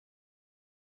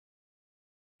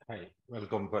Hi,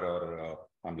 welcome for our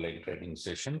online training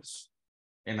sessions.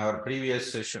 In our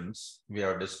previous sessions, we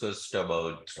have discussed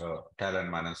about talent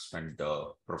management,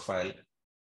 profile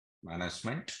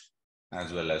management,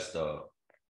 as well as the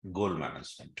goal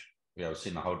management. We have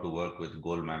seen how to work with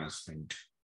goal management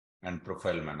and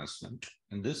profile management.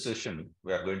 In this session,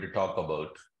 we are going to talk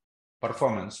about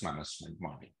performance management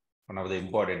module, one of the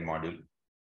important module.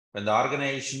 When the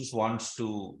organizations wants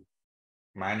to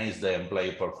manage the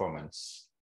employee performance,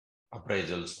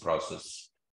 appraisals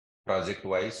process, project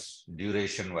wise,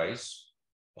 duration wise.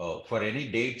 For any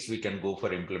dates, we can go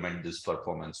for implement this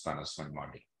performance management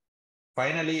module.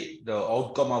 Finally, the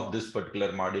outcome of this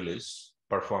particular module is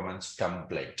performance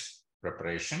template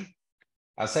preparation.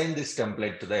 Assign this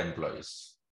template to the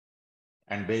employees.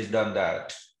 And based on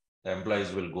that, the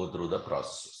employees will go through the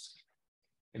process.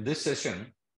 In this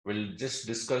session, we'll just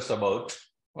discuss about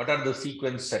what are the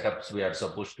sequence setups we are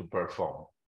supposed to perform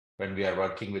when we are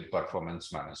working with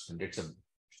performance management. It's a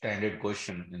standard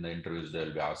question in the interviews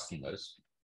they'll be asking us.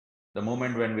 The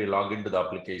moment when we log into the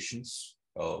applications,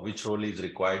 which role is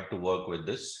required to work with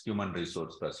this human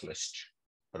resource specialist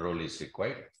role is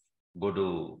required. Go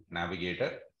to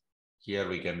navigator. Here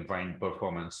we can find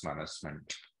performance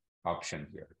management option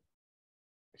here.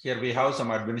 Here we have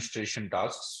some administration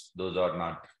tasks. Those are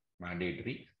not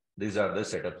mandatory. These are the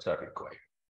setups are required.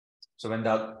 So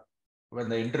when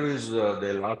the interviews,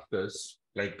 they'll ask us,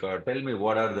 like, tell me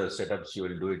what are the setups you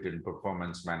will do it in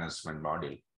performance management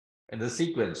module in the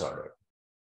sequence order.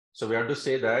 So we have to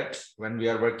say that when we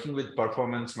are working with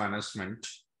performance management,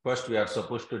 first we are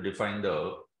supposed to define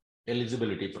the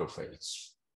eligibility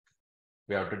profiles.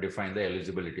 We have to define the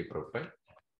eligibility profile.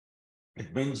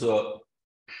 It means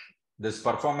this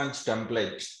performance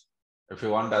template, if you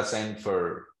want to assign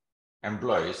for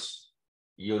employees,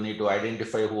 you need to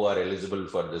identify who are eligible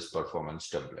for this performance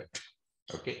template.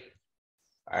 Okay.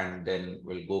 And then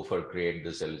we'll go for create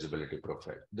this eligibility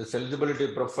profile. This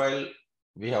eligibility profile,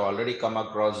 we have already come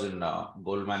across in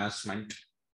goal management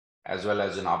as well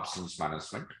as in options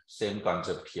management. Same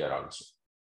concept here also.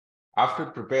 After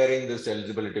preparing this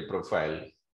eligibility profile,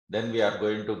 then we are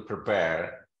going to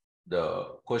prepare the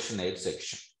questionnaire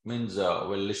section. Means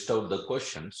we'll list out the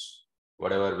questions,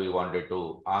 whatever we wanted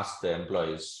to ask the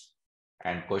employees,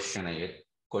 and questionnaire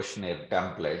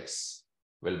templates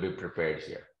will be prepared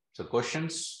here. So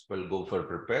questions will go for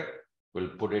prepare. We'll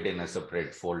put it in a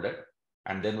separate folder,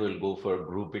 and then we'll go for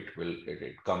group it.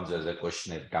 It comes as a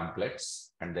questionnaire templates,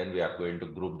 and then we are going to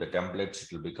group the templates.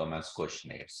 It will become as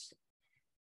questionnaires.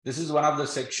 This is one of the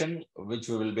section which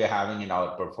we will be having in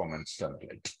our performance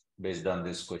template. Based on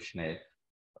this questionnaire,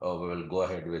 we will go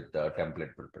ahead with the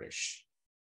template preparation.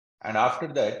 And after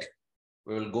that,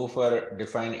 we will go for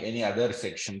define any other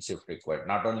sections if required.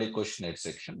 Not only questionnaire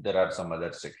section, there are some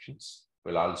other sections.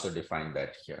 We'll also define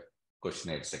that here,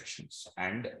 questionnaire sections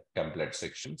and template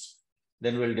sections.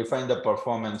 Then we'll define the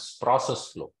performance process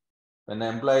flow. When the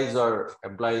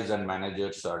employees and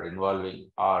managers are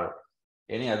involving, or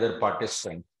any other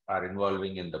participant are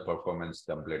involving in the performance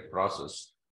template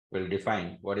process, we'll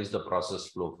define what is the process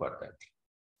flow for that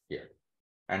here.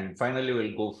 And finally,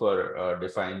 we'll go for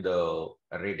define the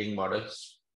rating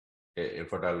models,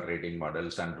 if at all rating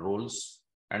models and rules.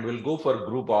 And we'll go for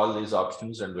group all these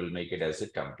options and we'll make it as a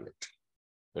template.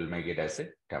 We'll make it as a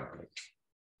template.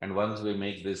 And once we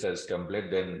make this as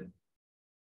template, then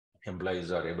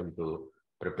employees are able to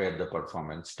prepare the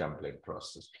performance template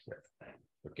process here.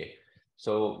 Okay.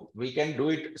 So we can do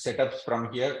it setups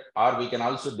from here, or we can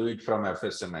also do it from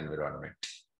FSM environment,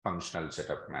 functional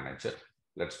setup manager.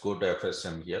 Let's go to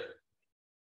FSM here.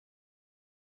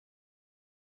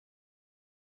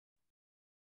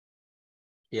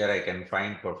 Here I can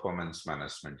find performance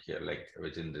management here, like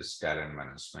within this talent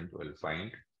management, we'll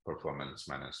find performance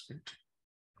management.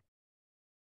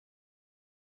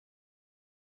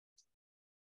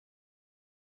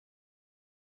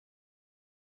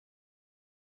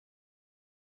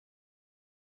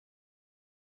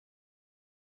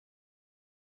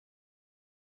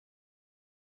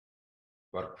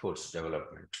 Workforce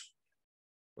development.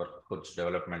 Workforce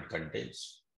development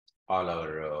contains all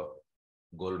our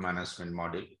goal management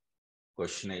module,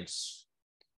 questionnaires,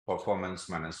 performance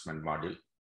management module,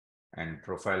 and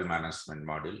profile management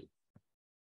module.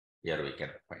 Here we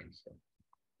can find them.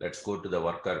 Let's go to the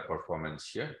worker performance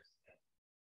here.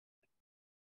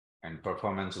 And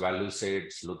performance value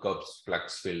sets, lookups,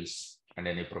 flex fields, and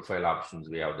any profile options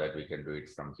we have that we can do it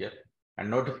from here. And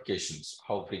notifications,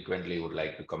 how frequently you would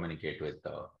like to communicate with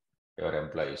your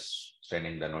employees,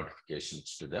 sending the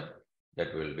notifications to them,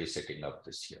 that we'll be setting up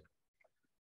this here.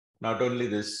 Not only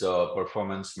this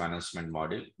performance management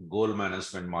module, goal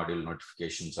management module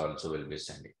notifications also will be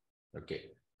sending. Okay.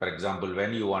 For example,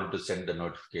 when you want to send the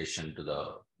notification to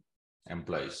the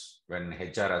employees, when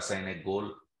HR assign a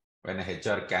goal, when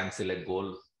HR cancel a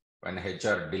goal, when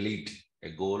HR delete a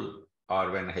goal,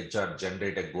 or when HR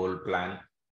generate a goal plan.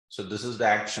 So this is the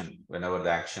action. Whenever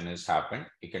the action is happened,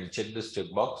 you can check this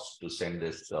checkbox to send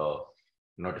this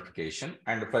notification.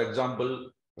 And for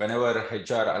example, whenever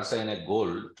HR assign a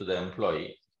goal to the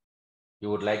employee,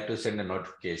 you would like to send a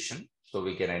notification, so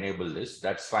we can enable this.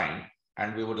 That's fine.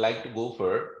 And we would like to go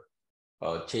for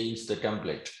change the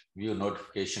template, view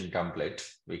notification template,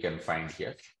 we can find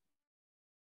here.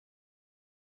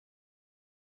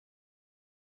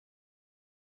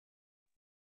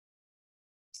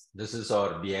 This is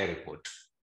our BI report.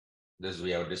 This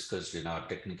we have discussed in our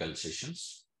technical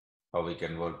sessions, how we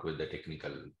can work with the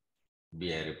technical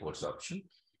BI reports option.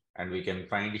 And we can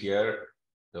find here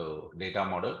the data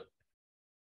model,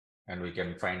 and we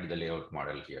can find the layout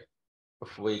model here.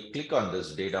 If we click on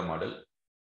this data model,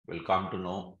 we'll come to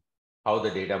know how the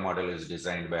data model is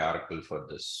designed by Oracle for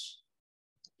this.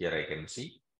 Here I can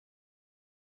see.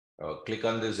 Click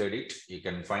on this edit, you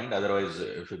can find. Otherwise,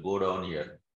 if you go down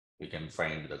here, you can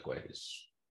find the queries.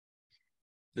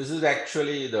 This is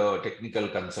actually the technical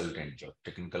consultant job.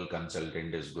 Technical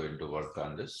consultant is going to work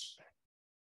on this.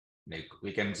 Like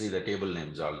we can see the table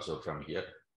names also from here.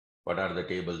 What are the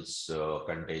tables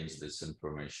contains this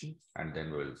information, and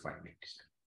then we will find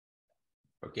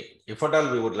it. Okay, if at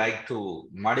all we would like to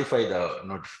modify the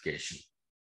notification,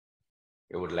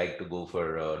 we would like to go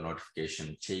for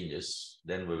notification changes,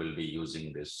 then we will be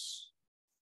using this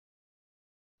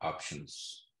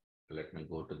options. Let me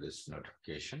go to this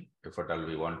notification. If at all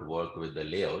we want to work with the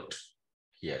layout,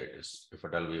 here it is. If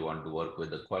at all we want to work with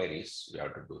the queries, we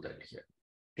have to do that here.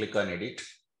 Click on edit.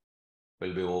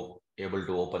 We'll be able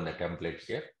to open the template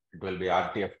here. It will be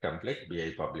RTF template,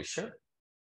 BI publisher.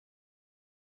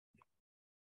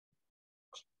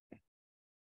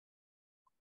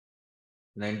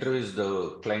 In the interviews,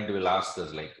 the client will ask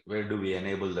us like, where do we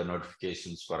enable the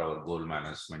notifications for our goal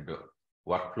management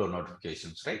workflow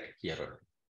notifications, right? Here only.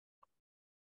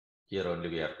 Here only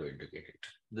we are going to get it.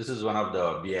 This is one of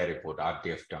the BI report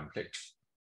RTF template.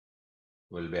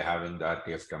 We'll be having the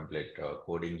RTF template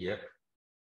coding here.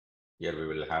 Here we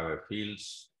will have a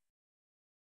fields.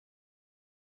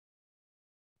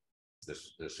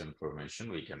 This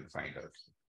information we can find out.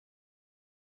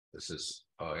 This is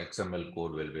XML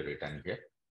code will be written here.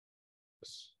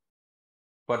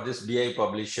 For this BI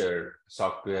publisher,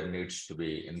 software needs to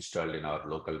be installed in our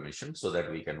local machine so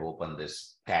that we can open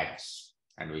this tags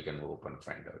and we can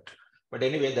find out. But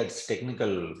anyway, that's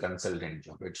technical consultant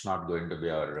job. It's not going to be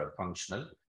our functional.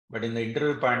 But in the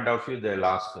interview point of view, they'll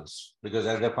ask us, because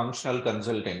as a functional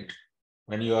consultant,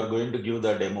 when you are going to give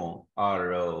the demo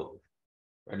or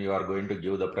when you are going to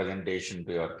give the presentation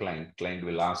to your client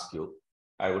will ask you,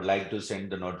 I would like to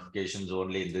send the notifications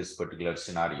only in this particular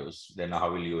scenarios. Then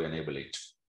how will you enable it?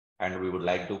 And we would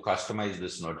like to customize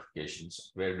this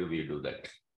notifications. Where do we do that?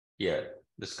 Here,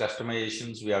 this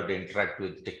customizations, we have to interact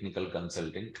with technical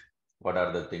consultant. What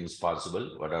are the things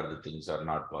possible? What are the things are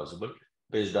not possible?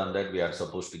 Based on that, we are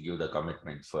supposed to give the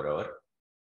commitment for our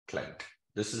client.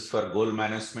 This is for goal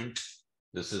management.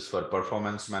 This is for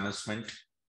performance management.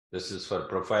 This is for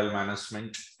profile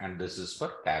management. And this is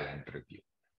for talent review.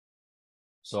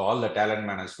 So all the talent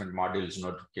management modules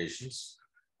notifications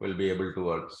will be able to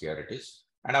work. Here it is.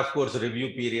 And of course, review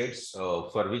periods,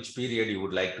 for which period you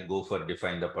would like to go for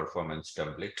define the performance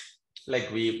template. Like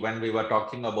when we were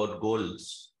talking about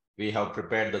goals, we have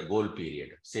prepared the goal period.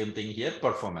 Same thing here,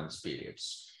 performance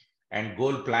periods. And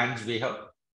goal plans we have,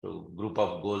 so group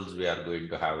of goals we are going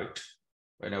to have it.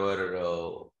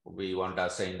 Whenever we want to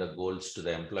assign the goals to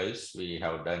the employees, we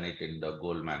have done it in the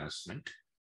goal management.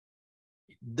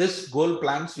 This goal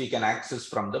plans we can access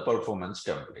from the performance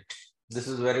template. This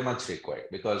is very much required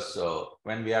because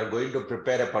when we are going to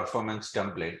prepare a performance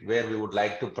template where we would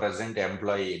like to present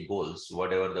employee goals,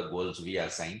 whatever the goals we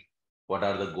assign, what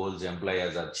are the goals employee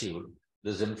has achieved,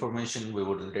 this information we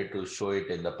would need to show it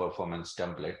in the performance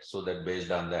template so that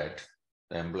based on that,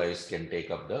 the employees can take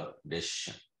up the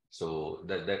decision. So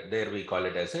there we call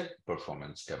it as a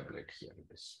performance template here.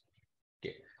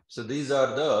 Okay. So these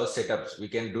are the setups. We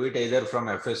can do it either from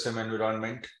FSM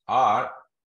environment or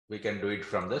we can do it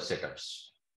from the setups.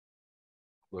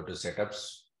 Go to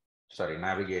setups, sorry,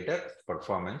 navigator,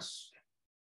 performance.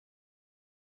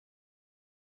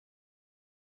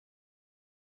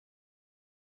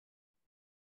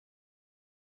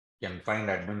 You can find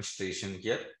administration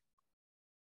here.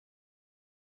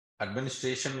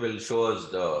 Administration will show us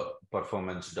the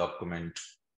performance document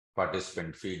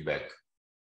participant feedback.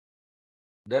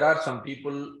 There are some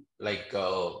people like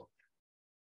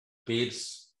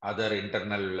peers, other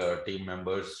internal team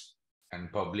members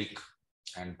and public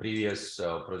and previous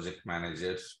project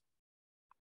managers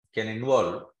can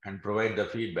involve and provide the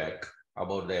feedback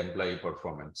about the employee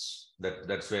performance.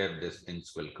 That's where these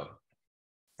things will come.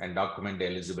 And document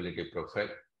eligibility profile.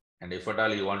 And if at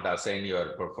all you want to assign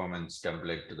your performance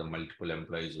template to the multiple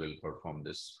employees will perform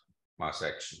this mass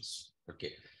actions.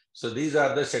 Okay. So these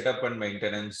are the setup and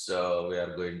maintenance we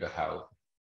are going to have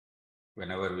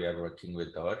whenever we are working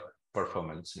with our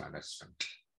performance management.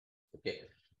 Okay.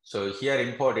 So here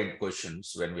important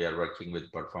questions when we are working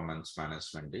with performance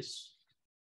management is,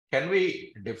 can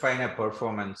we define a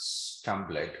performance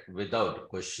template without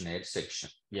questionnaire section?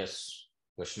 Yes,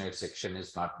 questionnaire section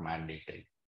is not mandatory.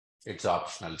 It's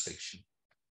optional section.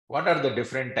 What are the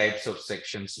different types of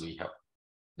sections we have?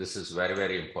 This is very,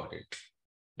 very important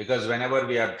because whenever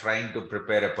we are trying to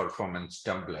prepare a performance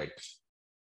template,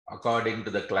 according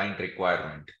to the client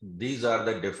requirement, these are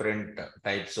the different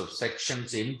types of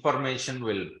sections. Information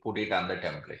will put it on the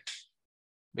template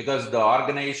because the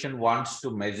organization wants to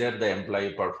measure the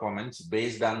employee performance.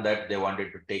 Based on that, they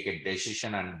wanted to take a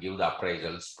decision and give the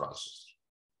appraisals process.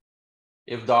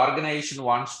 If the organization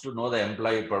wants to know the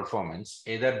employee performance,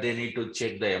 either they need to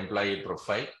check the employee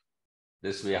profile.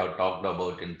 This we have talked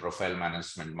about in profile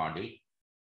management module,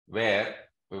 where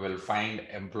we will find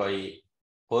employee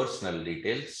personal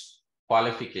details,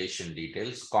 qualification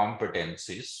details,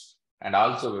 competencies, and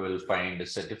also we will find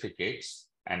certificates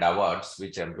and awards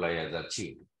which employee has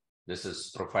achieved. This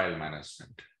is profile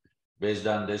management. Based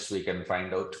on this, we can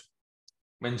find out,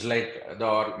 means like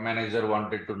the manager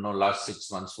wanted to know last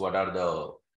 6 months, what are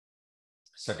the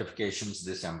certifications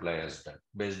this employee has done.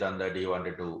 Based on that, he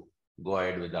wanted to go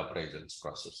ahead with the appraisals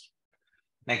process.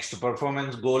 Next,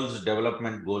 performance goals,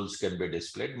 development goals can be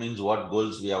displayed, means what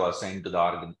goals we have assigned to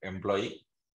the employee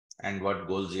and what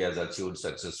goals he has achieved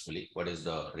successfully, what is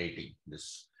the rating,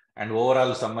 this. And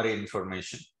overall summary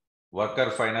information, worker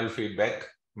final feedback,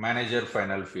 manager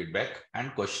final feedback,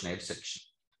 and questionnaire section.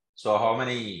 So how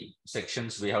many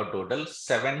sections we have total?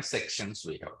 7 sections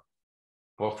we have.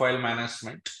 Profile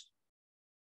management,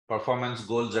 performance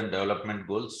goals and development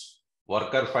goals,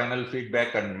 worker final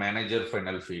feedback and manager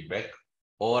final feedback,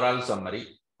 overall summary,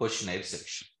 questionnaire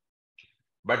section.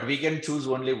 But we can choose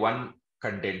only one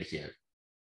content here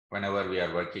whenever we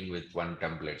are working with one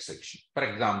template section. For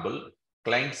example,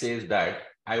 client says that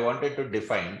I wanted to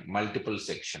define multiple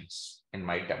sections in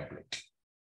my template.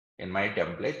 In my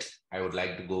template, I would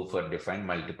like to go for define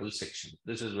multiple sections.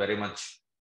 This is very much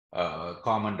a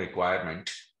common requirement.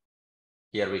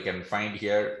 Here we can find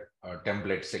here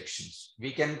template sections.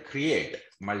 We can create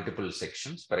multiple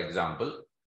sections. For example,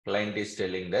 client is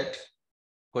telling that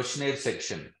questionnaire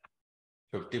section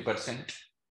 50%,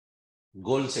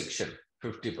 goal section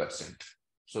 50%.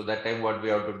 So that time what we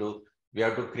have to do, we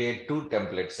have to create 2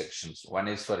 template sections. One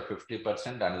is for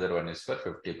 50%, another one is for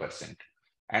 50%.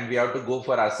 And we have to go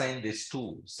for assign these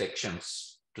 2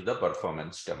 sections to the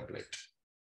performance template.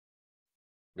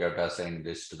 We have to assign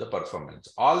this to the performance.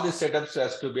 All the setups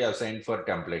has to be assigned for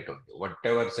template only.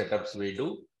 Whatever setups we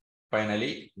do,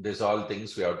 finally, this all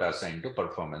things we have to assign to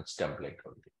performance template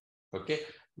only. Okay.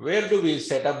 Where do we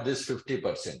set up this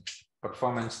 50%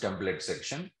 performance template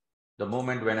section? The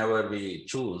moment whenever we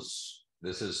choose,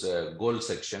 this is a goal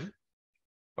section.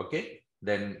 Okay.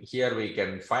 Then here we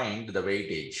can find the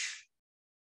weightage.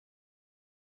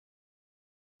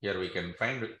 Here we can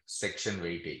find section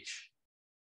weightage.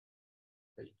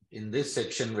 In this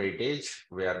section weightage,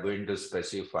 we are going to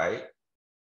specify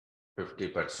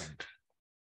 50%.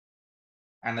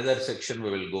 Another section we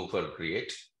will go for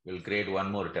create. We'll create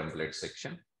one more template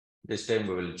section. This time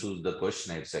we will choose the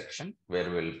questionnaire section where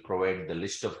we'll provide the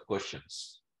list of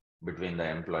questions between the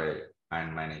employee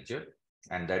and manager,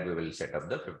 and that we will set up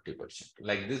the 50%.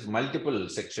 Like this, multiple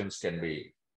sections can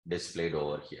be displayed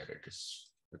over here. It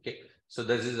is okay. So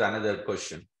this is another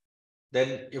question.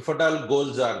 Then if at all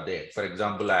goals are there, for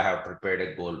example, I have prepared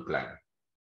a goal plan.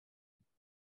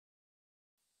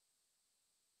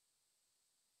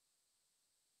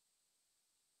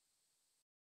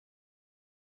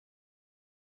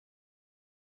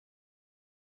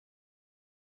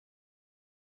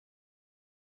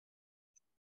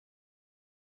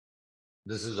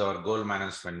 This is our goal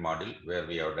management model where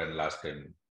we have done last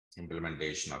time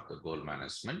implementation of the goal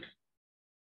management.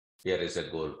 Here is a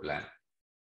goal plan.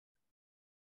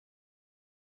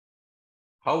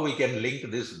 How we can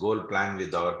link this goal plan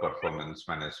with our performance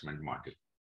management model?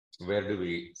 Where do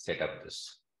we set up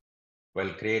this? While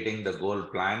creating the goal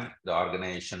plan, the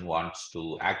organization wants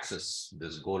to access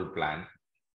this goal plan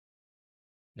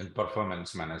in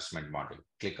performance management module.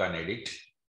 Click on edit.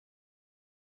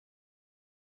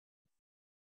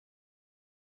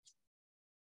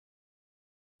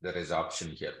 There is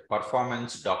option here,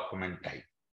 performance document type.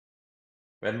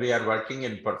 When we are working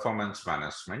in performance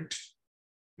management,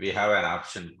 we have an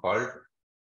option called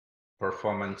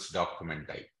performance document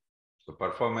type. So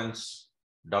performance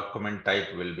document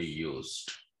type will be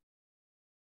used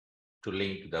to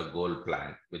link the goal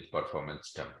plan with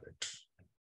performance template.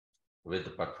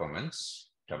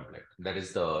 That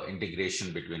is the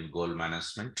integration between goal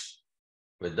management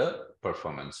with the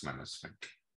performance management.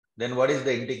 Then what is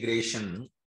the integration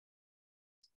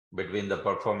between the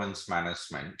performance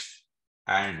management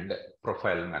and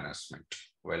profile management?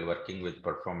 While working with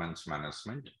performance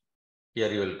management,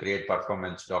 here you will create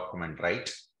performance document, right?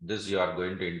 This you are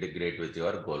going to integrate with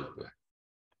your goal plan.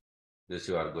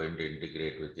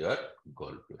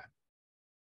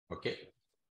 Okay.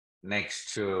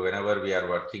 Next, whenever we are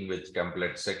working with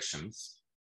template sections,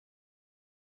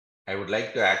 I would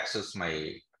like to access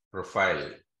my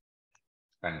profile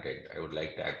content.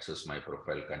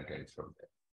 From there.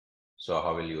 So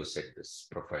how will you set this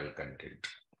profile content?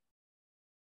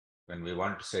 When we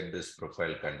want to set this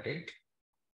profile content,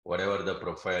 whatever the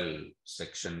profile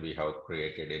section we have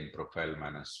created in profile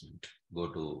management,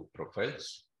 go to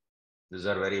profiles. These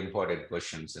are very important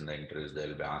questions in the interviews.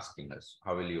 They'll be asking us,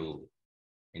 how will you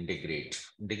integrate?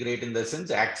 Integrate in the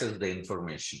sense, access the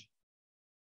information.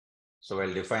 So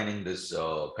while defining this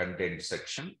content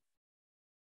section,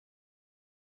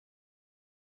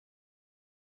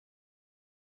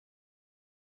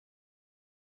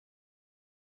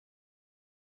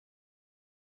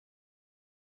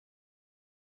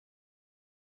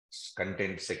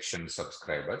 content section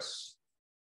subscribers.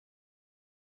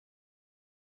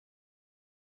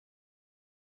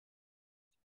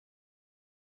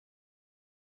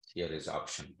 Here is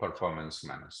option performance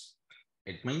management.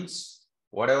 It means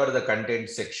whatever the content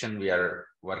section we are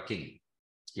working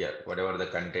here, whatever the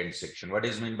content section. What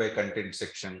is meant by content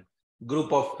section?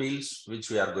 Group of fields which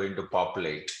we are going to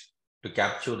populate to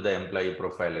capture the employee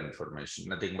profile information,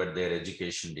 nothing but their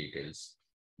education details,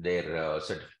 their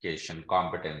certification,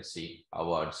 competency,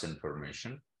 awards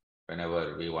information.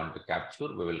 Whenever we want to capture,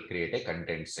 we will create a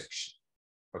content section.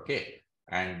 Okay.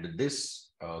 And this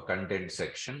content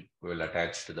section will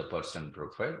attach to the person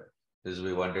profile. This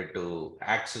we wanted to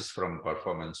access from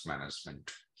performance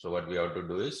management. So what we have to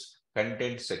do is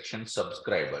content section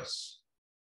subscribers.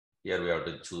 Here we have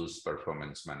to choose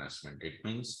performance management. It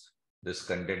means this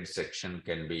content section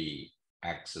can be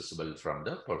accessible from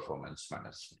the performance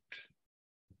management.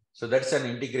 So that's an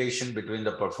integration between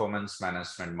the performance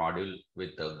management module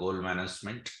with the goal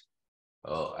management,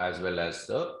 as well as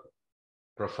the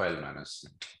profile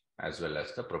management,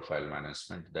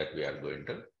 that we are going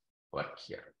to work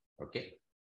here. Okay.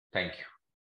 Thank you.